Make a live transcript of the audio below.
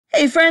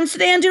Hey friends,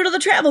 today on Due to the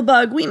Travel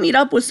Bug, we meet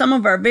up with some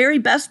of our very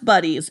best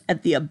buddies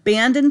at the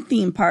abandoned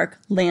theme park,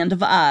 Land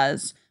of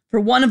Oz, for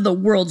one of the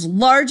world's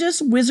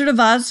largest Wizard of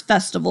Oz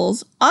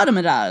festivals, Autumn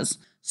at Oz.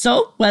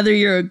 So, whether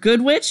you're a good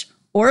witch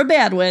or a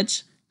bad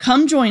witch,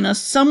 come join us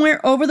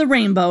somewhere over the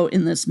rainbow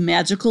in this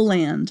magical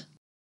land.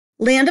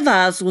 Land of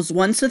Oz was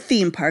once a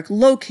theme park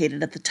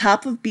located at the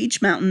top of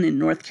Beech Mountain in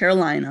North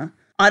Carolina.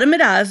 Autumn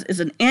at Oz is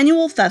an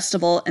annual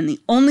festival and the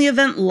only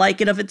event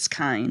like it of its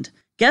kind.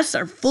 Guests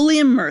are fully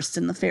immersed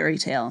in the fairy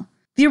tale.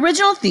 The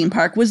original theme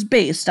park was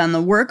based on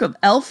the work of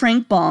L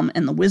Frank Baum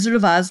and the Wizard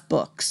of Oz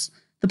books.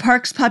 The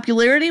park's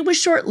popularity was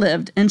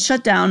short-lived and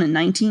shut down in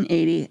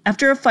 1980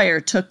 after a fire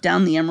took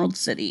down the Emerald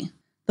City.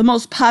 The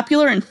most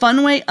popular and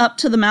fun way up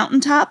to the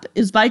mountaintop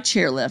is by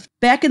chairlift.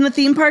 Back in the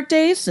theme park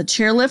days, the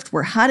chairlift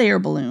were hot air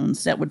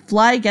balloons that would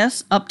fly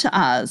guests up to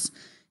Oz.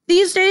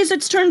 These days,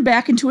 it's turned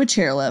back into a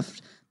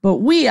chairlift, but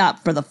we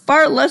opt for the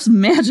far less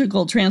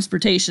magical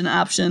transportation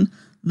option,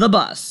 the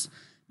bus,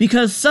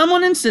 because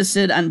someone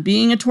insisted on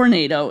being a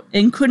tornado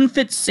and couldn't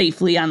fit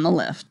safely on the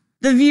lift.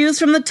 The views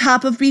from the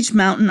top of Beech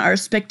Mountain are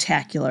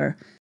spectacular.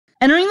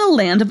 Entering the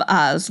Land of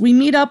Oz, we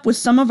meet up with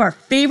some of our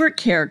favorite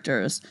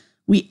characters.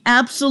 We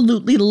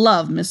absolutely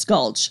love Miss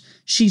Gulch.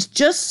 She's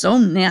just so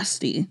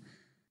nasty.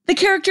 The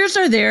characters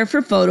are there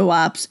for photo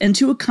ops and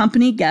to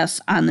accompany guests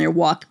on their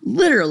walk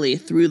literally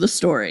through the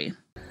story.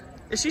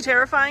 Is she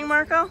terrifying,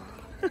 Marco?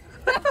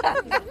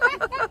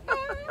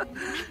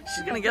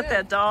 She's gonna get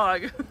that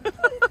dog.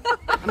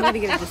 I'm gonna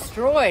get it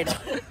destroyed.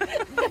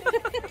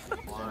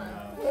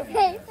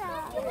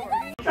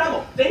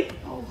 Trouble, see?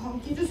 Oh,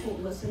 honk, you just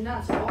won't listen,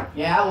 that's all.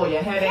 Yeah, well,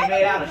 your head ain't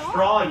made out of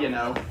straw, you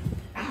know.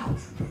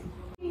 Ouch.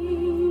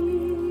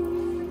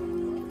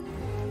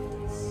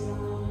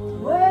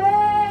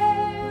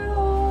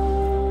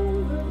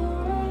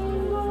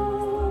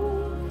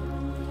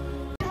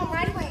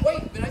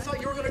 Wait, then I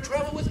thought you were gonna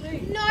travel with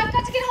me. No, I've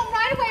got to get home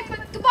right away, but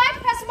goodbye,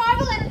 Professor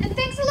Marvel, and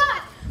thanks a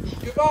lot.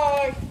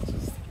 Goodbye.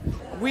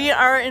 We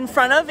are in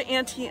front of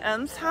Auntie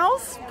Em's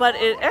house, but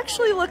it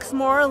actually looks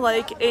more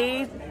like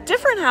a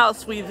different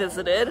house we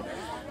visited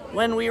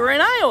when we were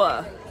in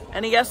Iowa.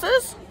 Any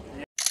guesses?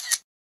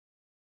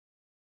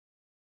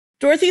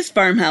 Dorothy's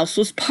farmhouse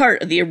was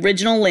part of the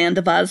original Land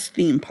of Oz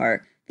theme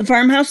park. The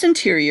farmhouse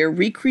interior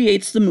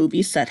recreates the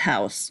movie set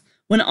house.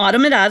 When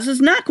Autumn at Oz is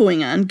not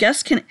going on,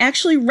 guests can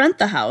actually rent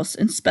the house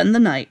and spend the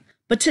night.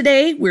 But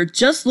today, we're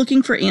just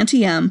looking for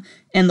Auntie Em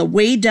and the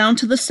way down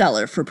to the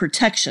cellar for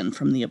protection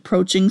from the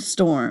approaching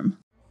storm.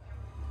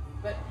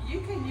 But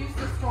you can use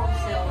the storm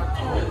cellar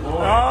too.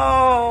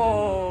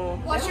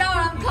 Oh! Watch out,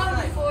 I'm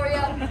coming for you.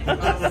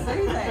 I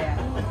see that.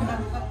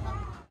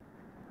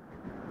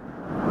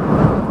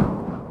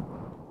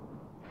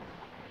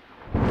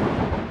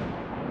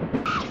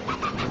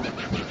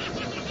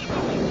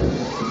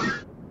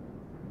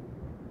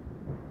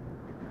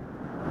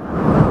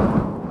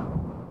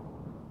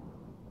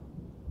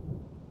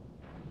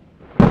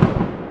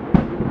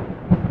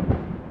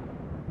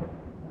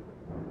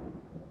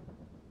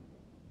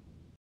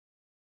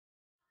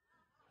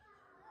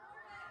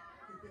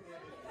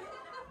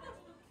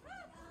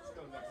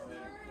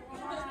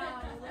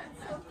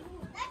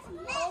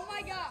 Oh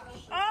my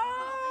gosh.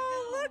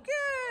 Oh, look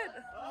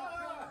it!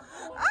 Oh!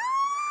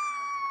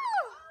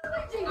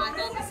 I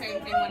thought the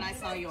same thing when I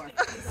saw yours.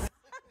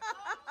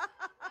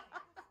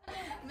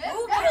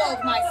 Who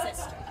killed my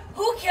sister?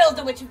 Who killed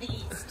the Witch of the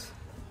East?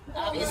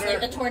 Obviously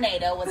the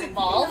tornado was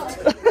involved.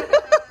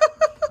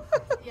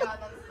 Yeah,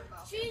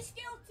 she's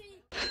guilty.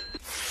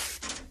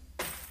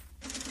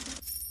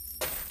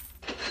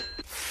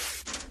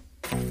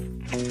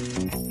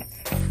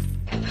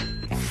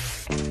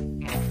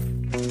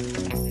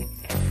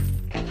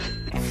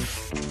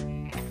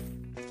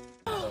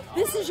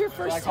 This is your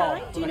first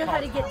time? Do you know how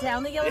to get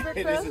down the yellow brick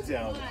road? It is a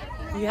town.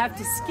 You have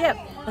to skip.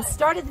 Let's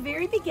start at the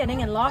very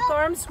beginning and lock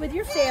arms with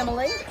your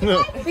family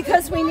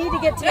because we need to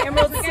get to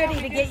Emerald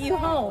City to get you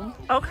home.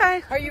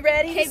 Okay. Are you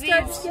ready to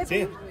start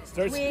skipping?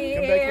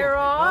 We're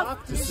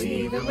off to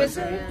see the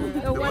wizard,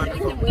 the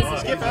wonderful wizard.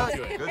 Skip out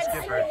to it. Good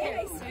skipper.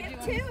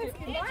 Skip too if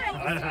you like.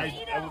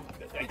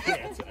 I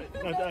can't.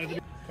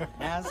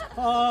 As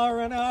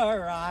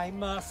coroner, I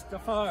must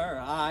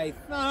defer. I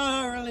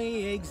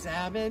thoroughly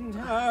examined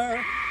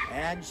her,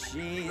 and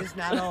she's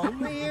not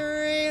only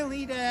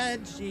really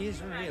dead,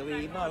 she's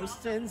really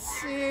most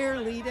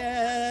sincerely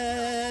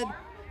dead.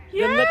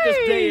 Then let this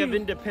day of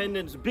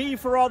independence be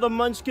for all the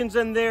Munchkins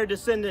and their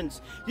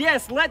descendants.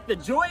 Yes, let the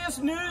joyous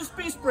news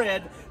be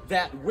spread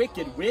that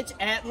wicked witch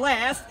at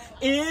last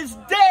is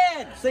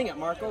dead. Sing it,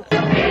 Marco.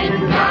 Ding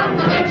dong,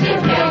 the witch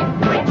is dead.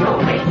 Wicked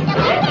witch,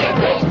 the wicked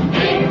witch.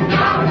 Ding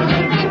dong, the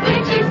wicked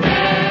witch is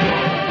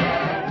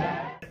dead.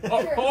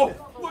 Oh,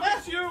 look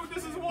at you.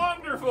 This is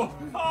wonderful.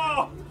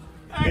 Oh,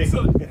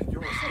 excellent.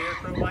 You're a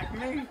scarecrow like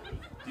me.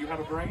 Do you have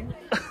a brain?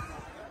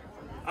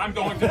 I'm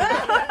going to...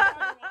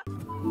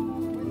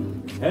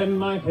 In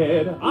my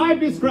head, I'd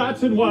be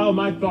scratching while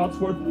my thoughts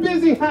were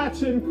busy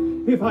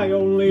hatching. If I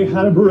only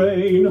had a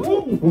brain,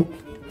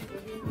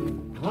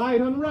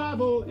 I'd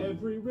unravel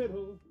every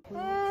riddle.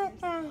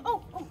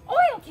 Oh,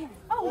 oil can.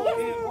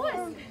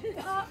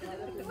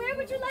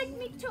 like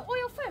me to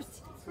oil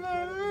first?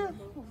 Oh,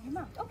 your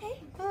mouth. Okay.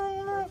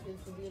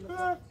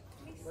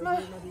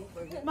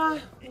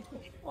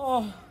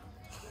 Oh,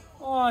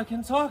 I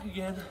can talk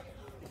again.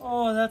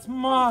 Oh, that's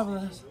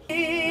marvelous.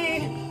 A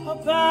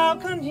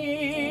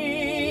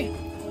balcony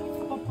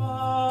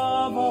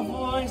above, a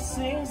voice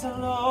sings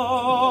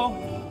hello.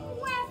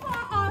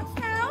 Wherefore art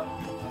thou,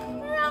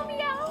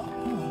 Romeo?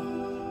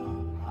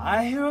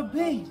 I hear a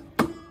beat.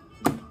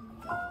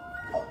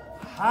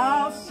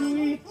 How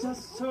sweet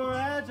just to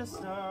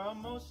register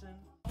emotion.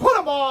 Put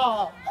 'em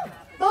on!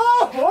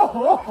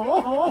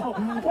 Oh,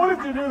 what did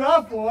you do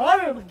that for?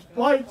 I didn't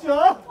fight you.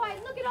 Why,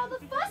 look at all the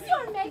fuss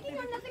you're making.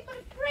 You're nothing but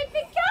a great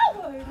big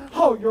coward.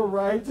 Oh, you're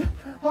right.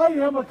 I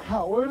am a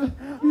coward.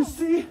 You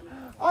see,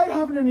 I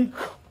haven't any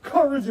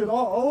courage at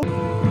all.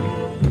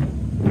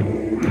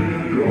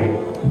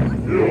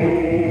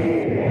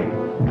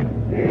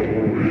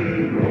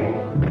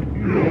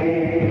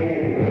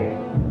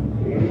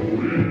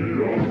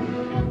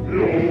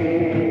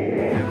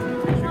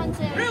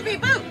 Ruby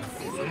Boots!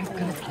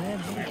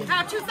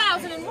 How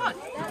 2001?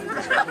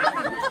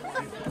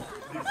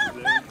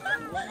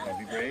 Don't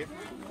be brave.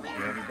 You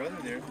have your brother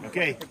there.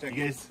 Okay, you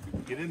guys,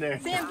 get in there.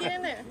 Sam, get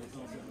in there.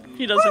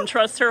 He doesn't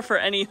trust her for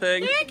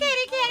anything. Here,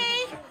 kitty,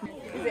 kitty.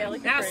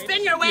 Now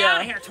spin your way out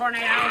of here,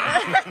 tornado.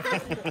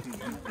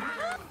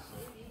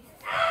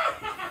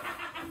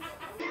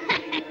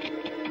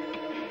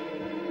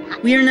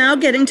 We are now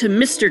getting to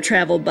Mr.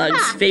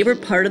 Travelbug's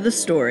favorite part of the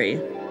story.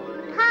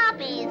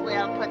 Hobbies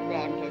will put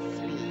them to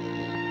sleep.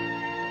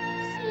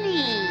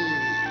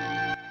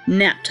 Sleep.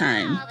 Nap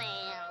time.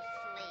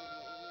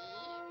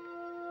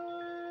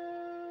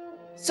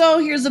 So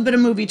here's a bit of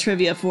movie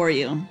trivia for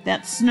you.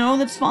 That snow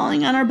that's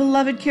falling on our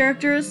beloved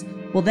characters,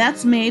 well,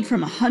 that's made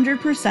from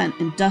 100%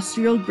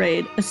 industrial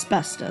grade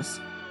asbestos,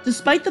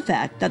 despite the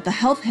fact that the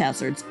health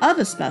hazards of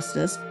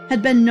asbestos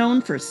had been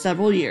known for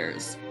several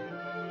years.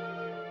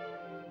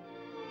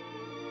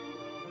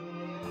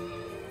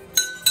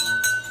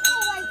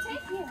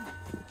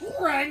 Who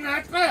rang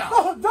that bell?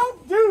 Oh,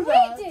 don't do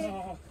that. We did.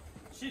 Oh,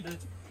 she did.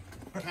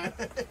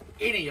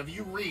 Any of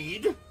you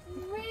read?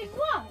 Read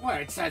what? Well,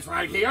 it says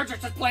right here,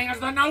 just as plain as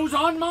the nose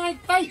on my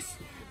face.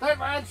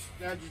 That's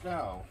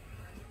no.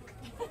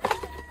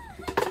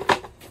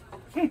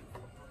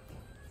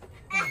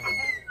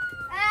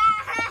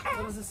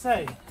 What does it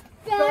say?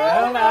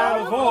 Bell out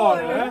of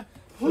order.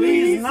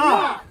 Please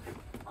knock.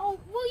 Oh,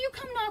 will you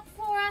come knock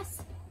for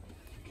us?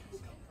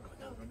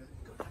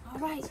 All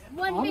right,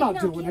 one I'm big not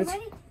knock doing here. it.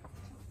 Ready?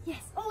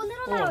 Yes. Oh, a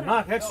little Oh, louder.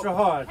 knock extra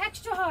hard.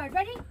 Extra hard.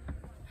 Ready?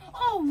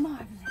 Oh,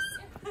 marvelous.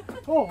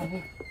 Oh.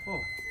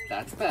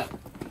 That's better.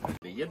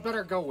 You'd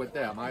better go with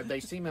them. They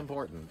seem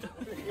important.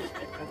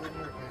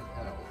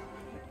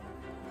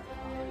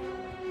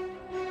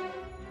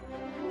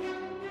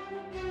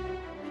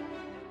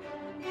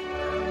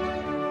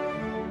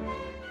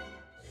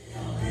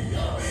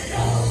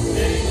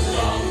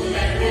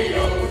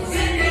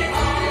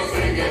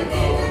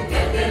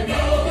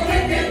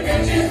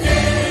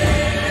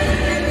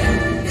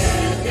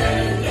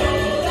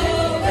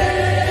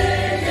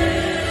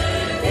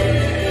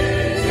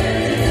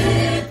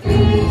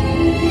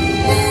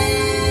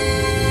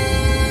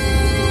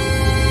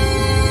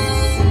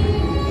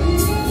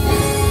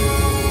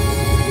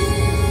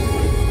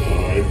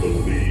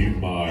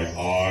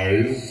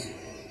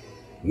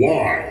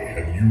 Why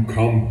have you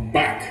come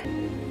back?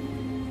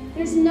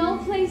 There's no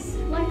place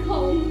like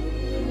home.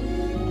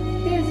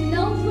 There's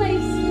no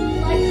place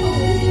like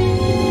home.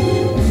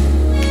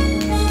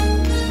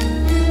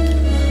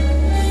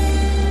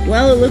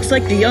 Well, it looks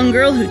like the young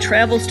girl who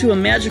travels to a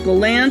magical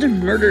land,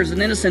 murders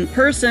an innocent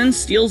person,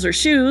 steals her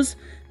shoes,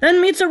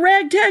 then meets a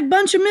ragtag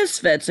bunch of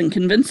misfits and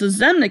convinces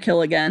them to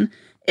kill again,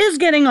 is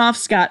getting off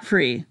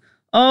scot-free.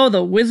 Oh,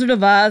 The Wizard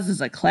of Oz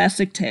is a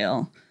classic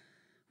tale.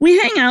 We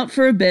hang out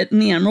for a bit in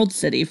the Emerald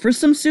City for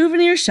some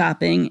souvenir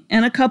shopping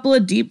and a couple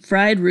of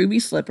deep-fried ruby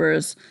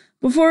slippers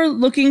before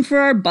looking for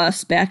our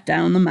bus back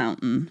down the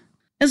mountain.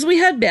 As we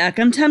head back,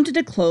 I'm tempted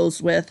to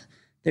close with,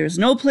 "There's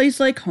no place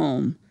like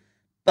home."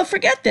 But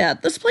forget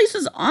that, this place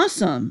is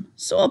awesome,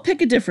 so I'll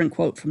pick a different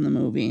quote from the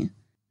movie.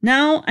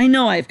 Now I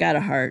know I've got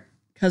a heart,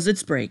 'cause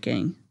it's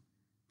breaking.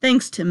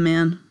 Thanks, Tim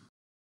Man.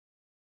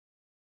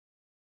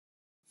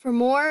 For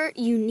more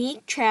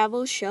unique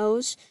travel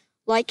shows,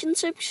 like and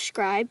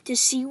subscribe to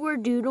see where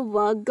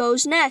Doodlebug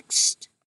goes next.